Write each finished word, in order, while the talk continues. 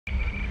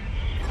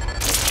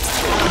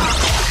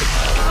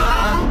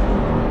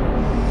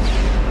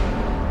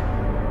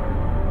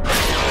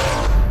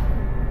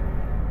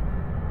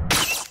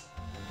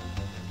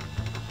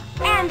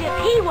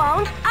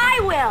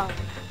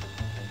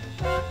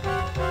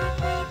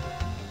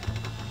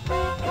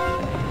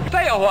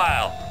a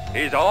while.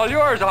 He's all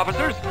yours,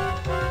 officers.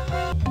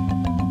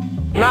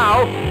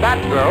 Now,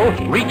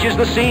 BatGirl reaches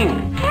the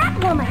scene.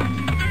 Catwoman!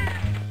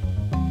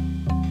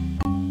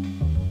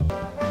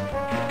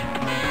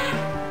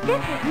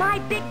 This is my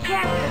big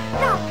chance to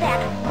stop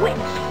that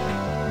witch!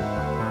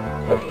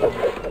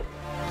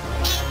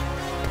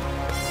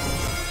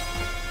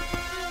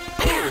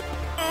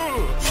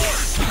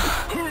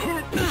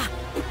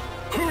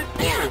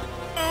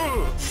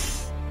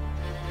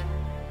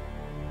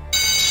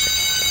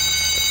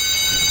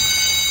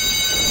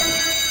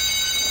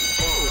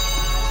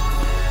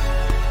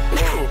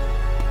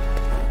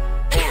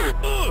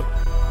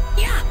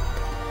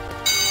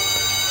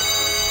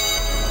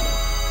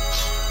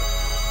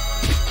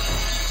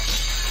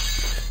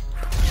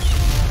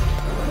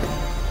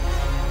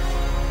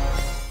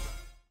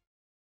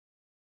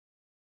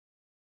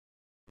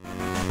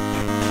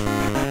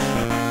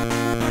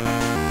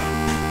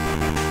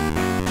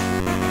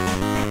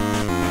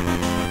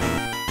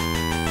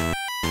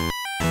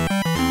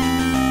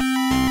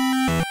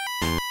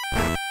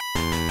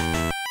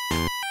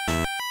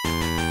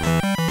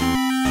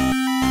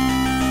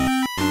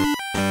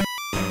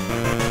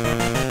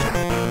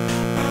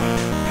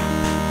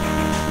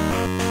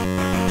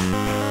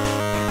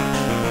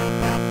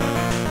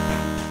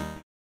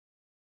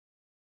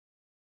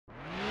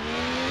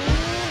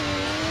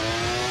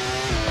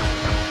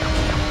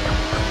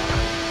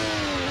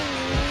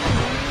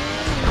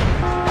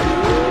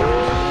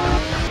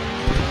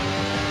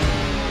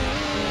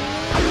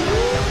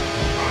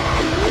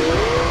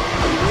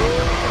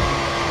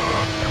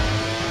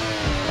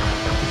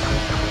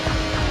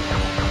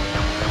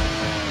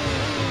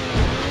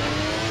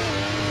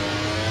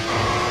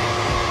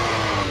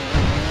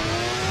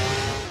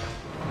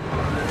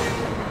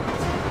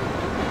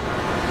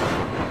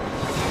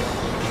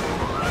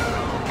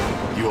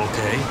 You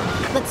okay?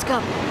 Let's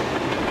go.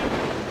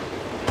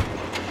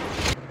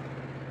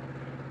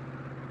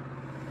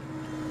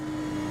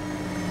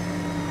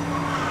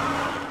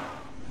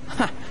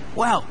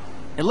 Well,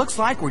 it looks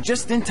like we're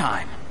just in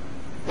time.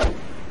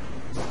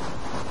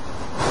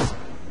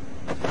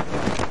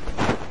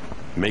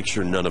 Make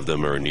sure none of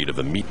them are in need of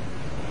a meet.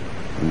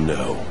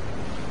 No.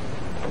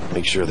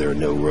 Make sure there are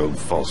no rogue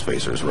false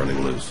facers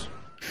running loose.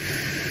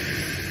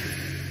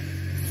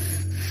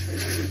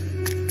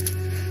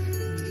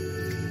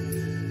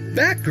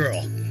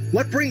 BatGirl,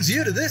 what brings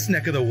you to this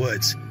neck of the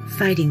woods?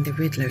 Fighting the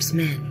Riddler's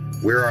men.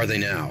 Where are they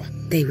now?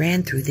 They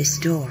ran through this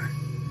door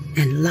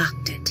and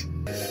locked it.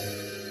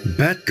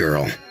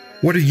 BatGirl,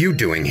 what are you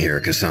doing here,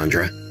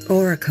 Cassandra?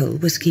 Oracle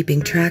was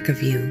keeping track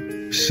of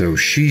you. So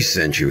she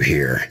sent you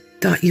here.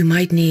 Thought you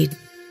might need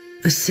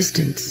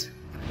assistance.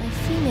 My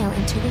female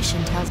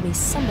intuition tells me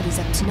somebody's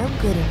up to no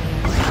good in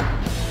here.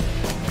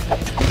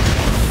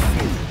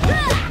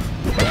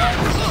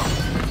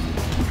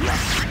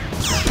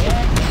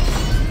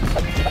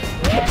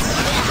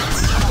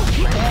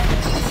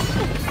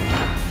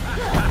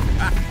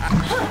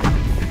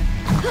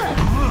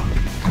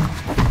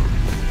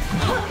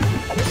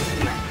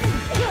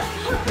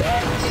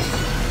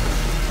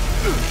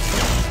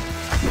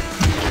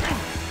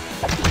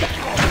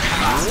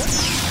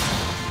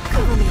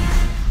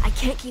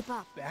 Can't keep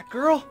up.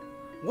 BatGirl?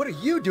 What are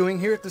you doing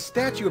here at the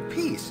Statue of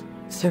Peace?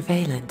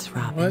 Surveillance,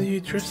 Robin. Why are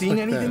you dressed Seen like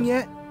anything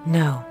that? yet?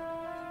 No,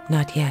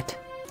 not yet.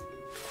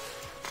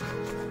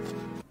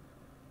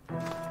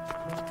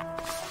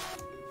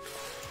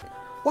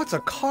 What's a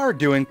car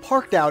doing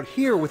parked out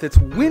here with its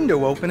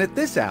window open at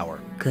this hour?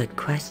 Good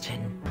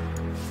question.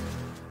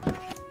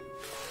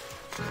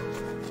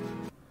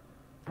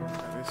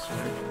 This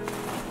way.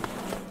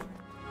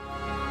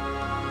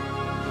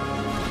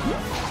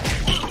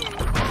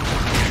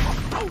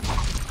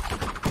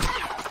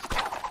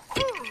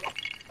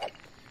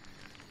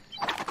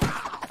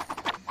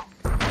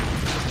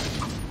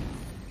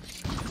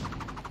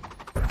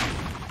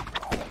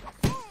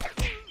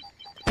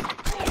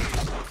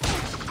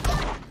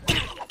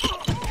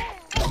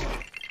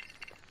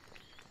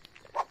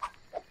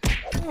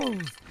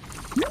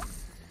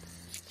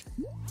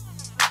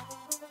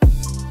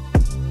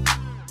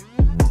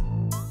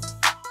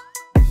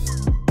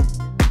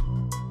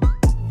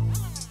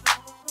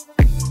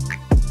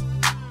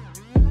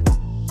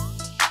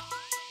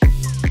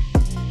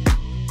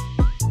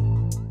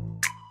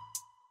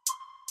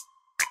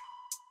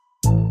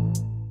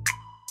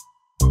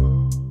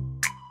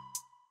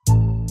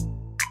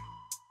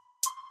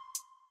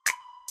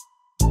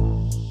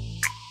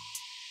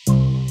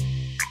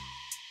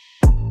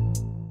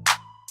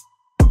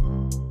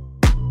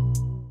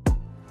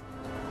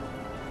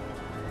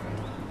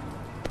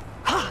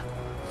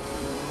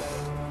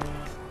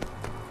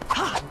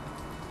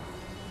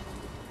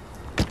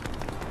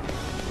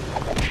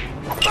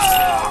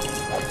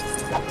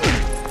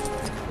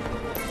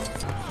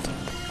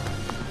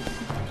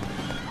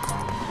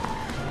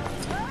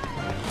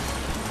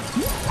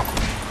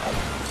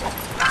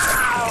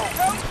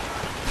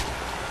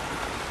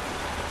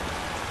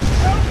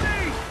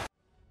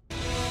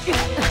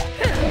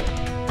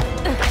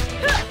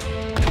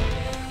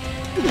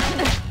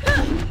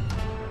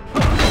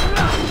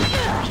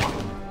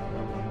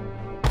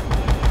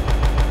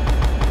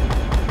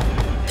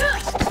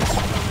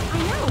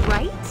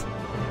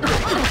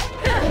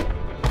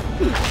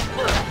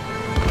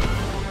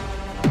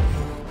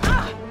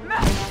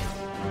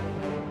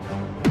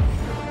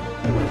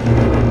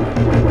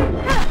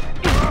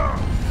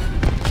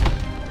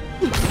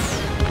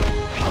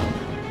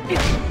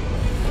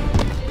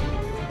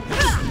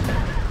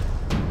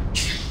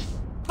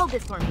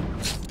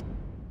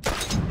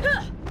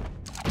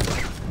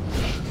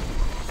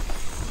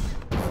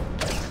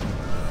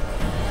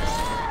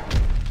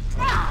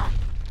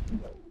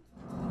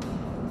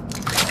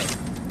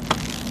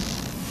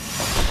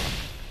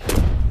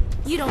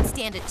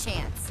 stand a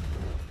chance.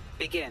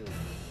 Begin.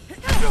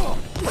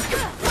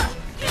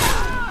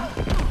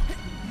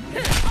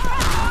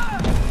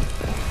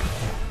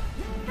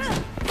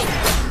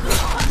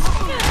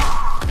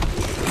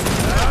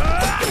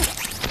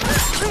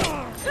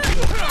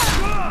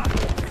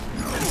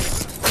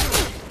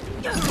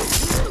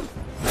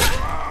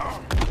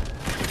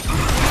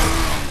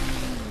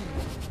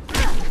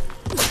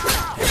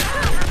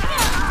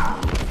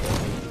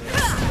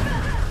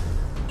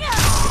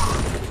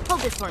 Hold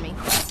this for me.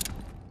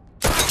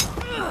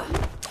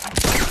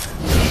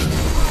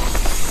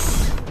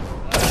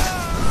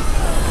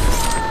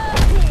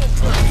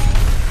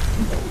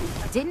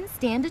 Didn't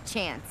stand a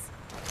chance.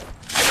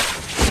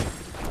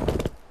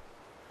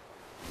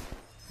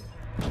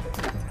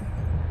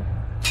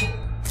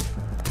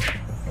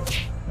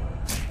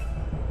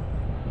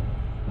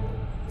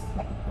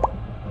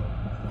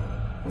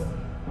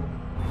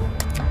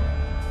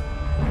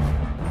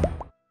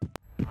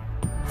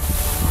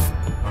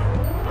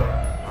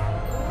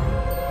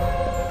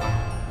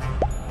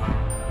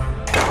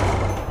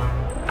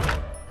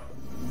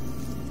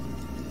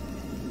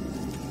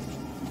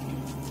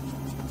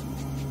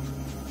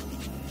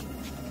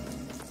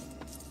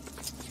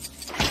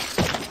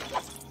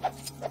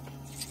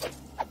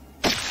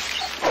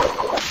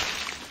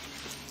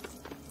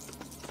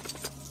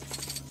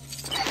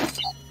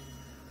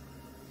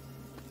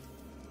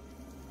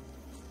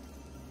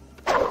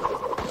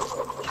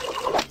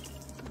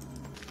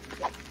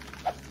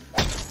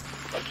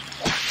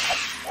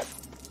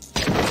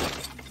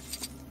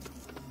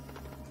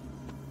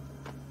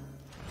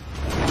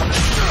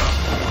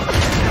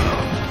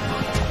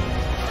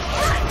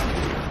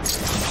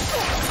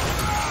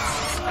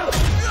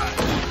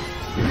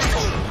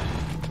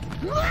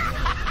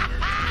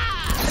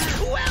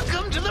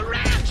 Welcome to the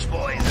ranch,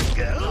 boys and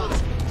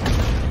girls.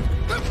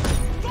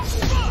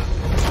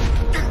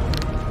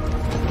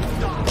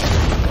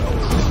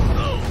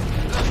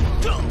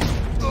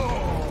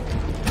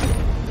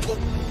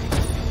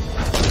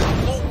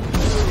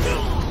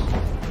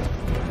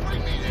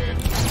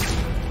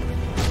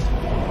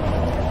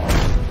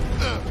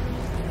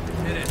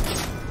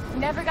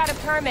 Never got a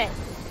permit.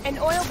 An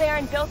oil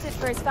baron built it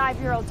for his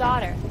 5-year-old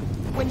daughter.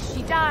 When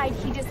she died,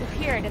 he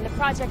disappeared and the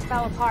project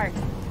fell apart.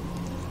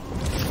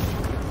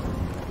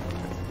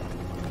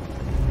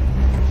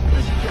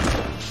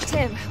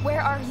 Tim,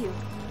 where are you?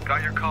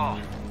 Got your call.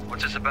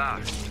 What's this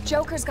about?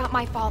 Joker's got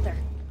my father.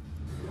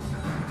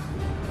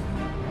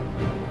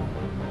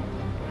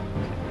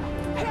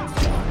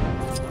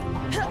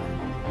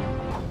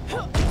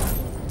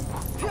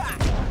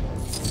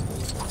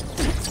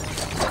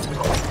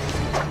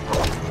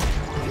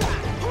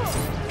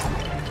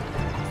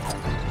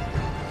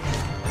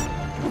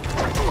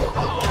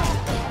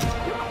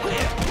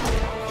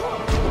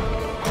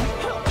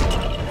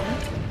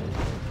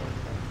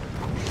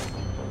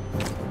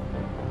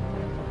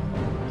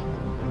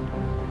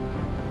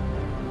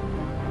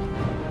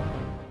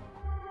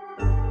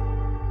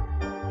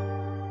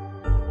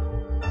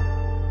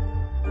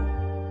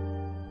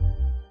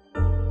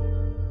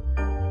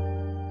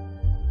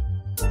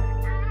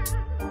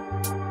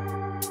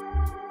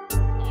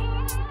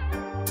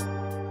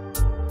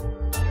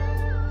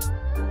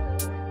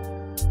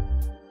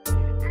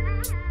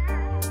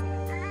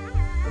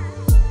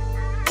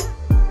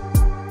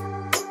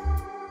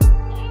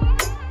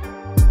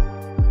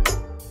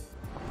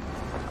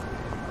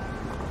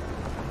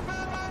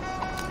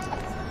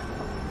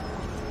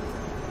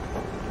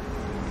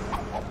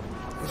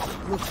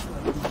 Looks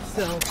like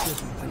himself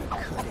isn't gonna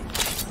cut it.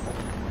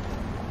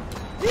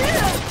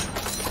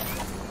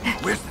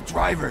 Where's the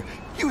driver?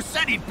 You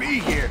said he'd be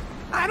here.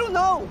 I don't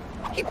know.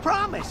 He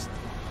promised.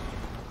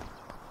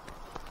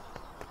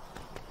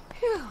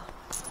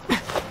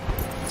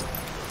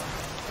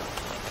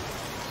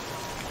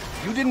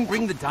 You didn't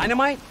bring the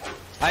dynamite?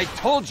 I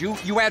told you,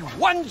 you had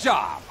one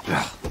job!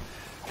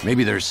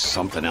 Maybe there's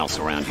something else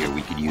around here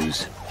we could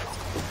use.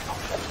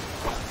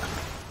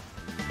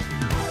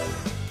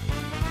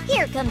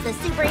 Here comes the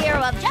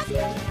superhero of justice.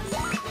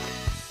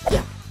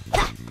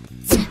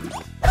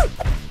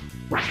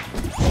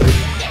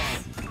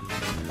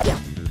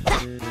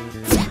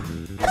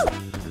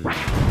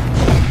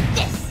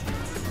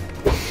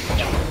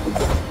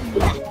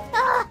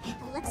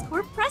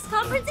 LexCorp press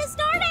conference is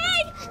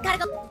starting! Gotta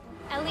go.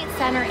 Elliott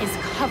Center is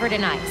covered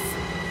in ice.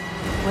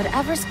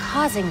 Whatever's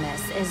causing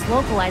this is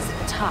localized at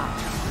the top.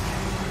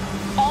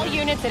 All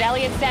units at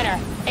Elliott Center.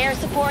 Air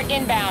support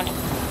inbound.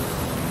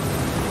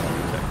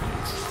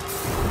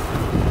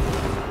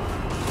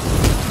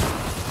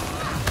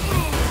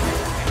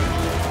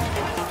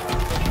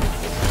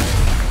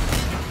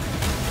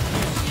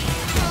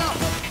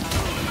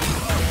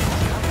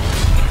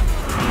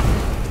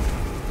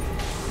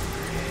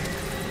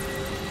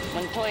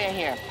 Montoya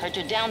here. Heard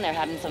you're down there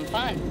having some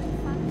fun.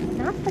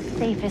 Not the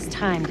safest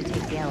time to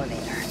take the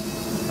elevator.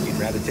 You'd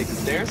rather take the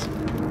stairs?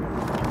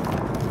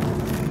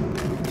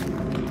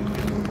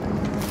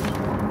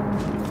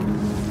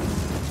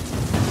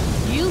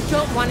 You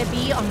don't want to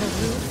be on the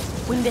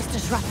roof when this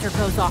disruptor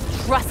goes off.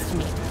 Trust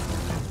me.